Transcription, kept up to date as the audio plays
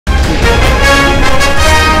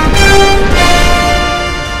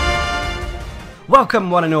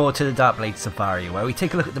Welcome one and all to the Darcblade Safari, where we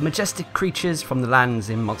take a look at the majestic creatures from the lands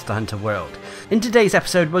in Monster Hunter World. In today's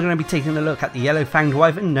episode we're going to be taking a look at the yellow-fanged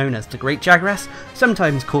wyvern known as the Great Jagras,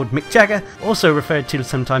 sometimes called McJagger, also referred to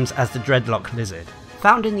sometimes as the Dreadlock Lizard.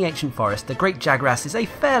 Found in the ancient forest, the Great Jagras is a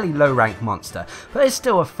fairly low-ranked monster, but is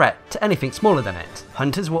still a threat to anything smaller than it.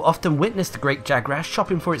 Hunters will often witness the Great Jagras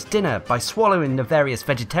shopping for its dinner by swallowing the various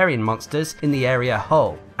vegetarian monsters in the area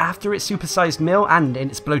whole. After its supersized meal and in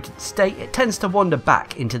its bloated state, it tends to wander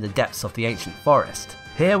back into the depths of the ancient forest.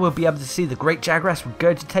 Here we'll be able to see the Great Jagras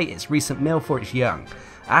regurgitate its recent meal for its young,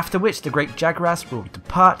 after which the Great Jagras will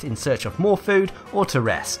depart in search of more food or to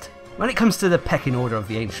rest. When it comes to the pecking order of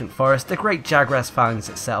the ancient forest, the Great Jagras finds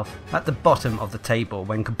itself at the bottom of the table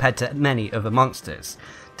when compared to many other monsters.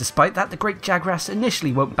 Despite that, the Great Jagras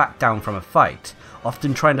initially won't back down from a fight,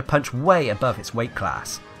 often trying to punch way above its weight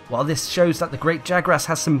class. While this shows that the Great Jagras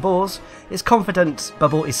has some balls, its confidence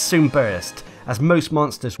bubble is soon burst, as most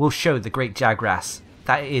monsters will show the Great Jagras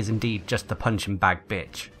that it is indeed just the punching bag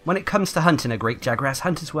bitch. When it comes to hunting a Great Jagras,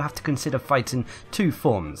 hunters will have to consider fighting two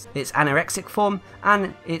forms, its anorexic form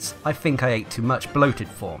and its I think I ate too much bloated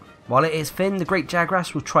form. While it is thin, the Great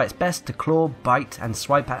Jagras will try its best to claw, bite and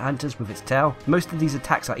swipe at hunters with its tail. Most of these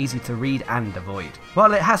attacks are easy to read and avoid.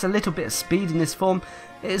 While it has a little bit of speed in this form,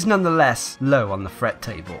 it is nonetheless low on the threat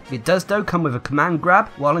table. It does though come with a command grab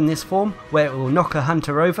while in this form, where it will knock a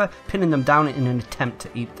hunter over, pinning them down in an attempt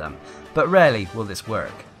to eat them, but rarely will this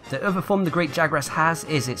work. The other form the Great Jagras has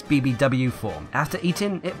is its BBW form. After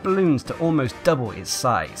eating, it balloons to almost double its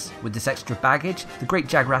size. With this extra baggage, the Great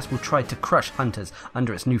Jagras will try to crush hunters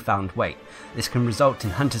under its newfound weight. This can result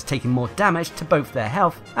in hunters taking more damage to both their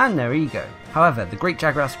health and their ego. However, the Great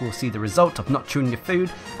Jagras will see the result of not chewing your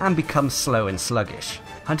food and become slow and sluggish.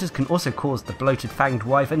 Hunters can also cause the bloated fanged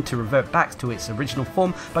wyvern to revert back to its original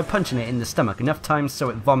form by punching it in the stomach enough times so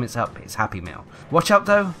it vomits up its happy meal. Watch out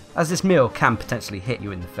though, as this meal can potentially hit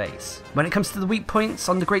you in the face. When it comes to the weak points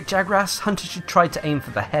on the Great Jagras, hunters should try to aim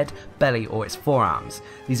for the head, belly or its forearms.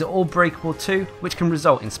 These are all breakable too, which can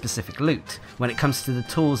result in specific loot. When it comes to the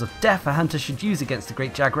tools of death a hunter should use against the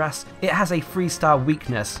Great Jagras, it has a 3-star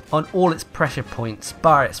weakness on all its pressure points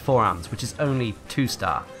bar its forearms, which is only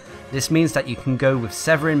 2-star. This means that you can go with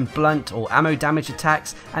severing, blunt or ammo damage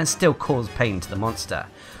attacks and still cause pain to the monster.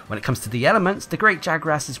 When it comes to the elements, the Great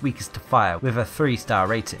Jagras is weakest to fire with a 3-star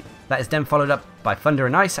rating. That is then followed up by Thunder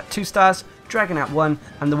and Ice at 2 stars, Dragon at 1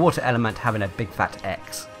 and the Water element having a big fat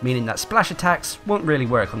X, meaning that splash attacks won't really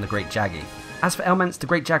work on the Great Jaggy. As for elements, the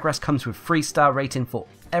Great Jagras comes with 3-star rating for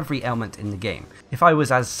every ailment in the game. If I was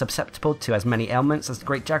as susceptible to as many ailments as the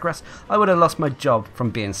Great Jagras, I would have lost my job from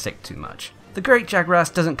being sick too much. The Great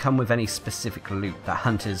Jagras doesn't come with any specific loot that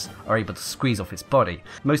hunters are able to squeeze off its body.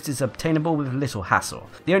 Most is obtainable with little hassle.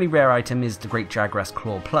 The only rare item is the Great Jagras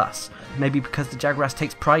Claw Plus, maybe because the Jagras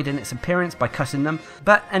takes pride in its appearance by cutting them,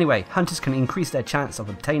 but anyway, hunters can increase their chance of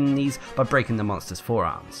obtaining these by breaking the monster's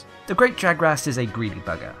forearms. The Great Jagras is a greedy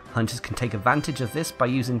bugger. Hunters can take advantage of this by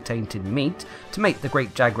using tainted meat to make the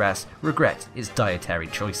Great Jagras regret its dietary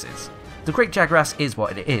choices. The Great Jagras is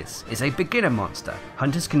what it is. It's a beginner monster.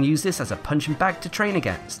 Hunters can use this as a punching bag to train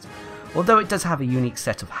against. Although it does have a unique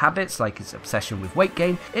set of habits like its obsession with weight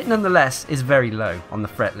gain, it nonetheless is very low on the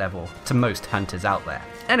threat level to most hunters out there.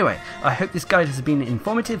 Anyway, I hope this guide has been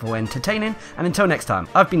informative or entertaining, and until next time,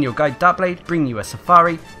 I've been your guide Darcblade, bringing you a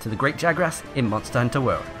safari to the Great Jagras in Monster Hunter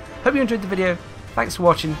World. Hope you enjoyed the video, thanks for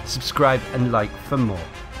watching, subscribe and like for more.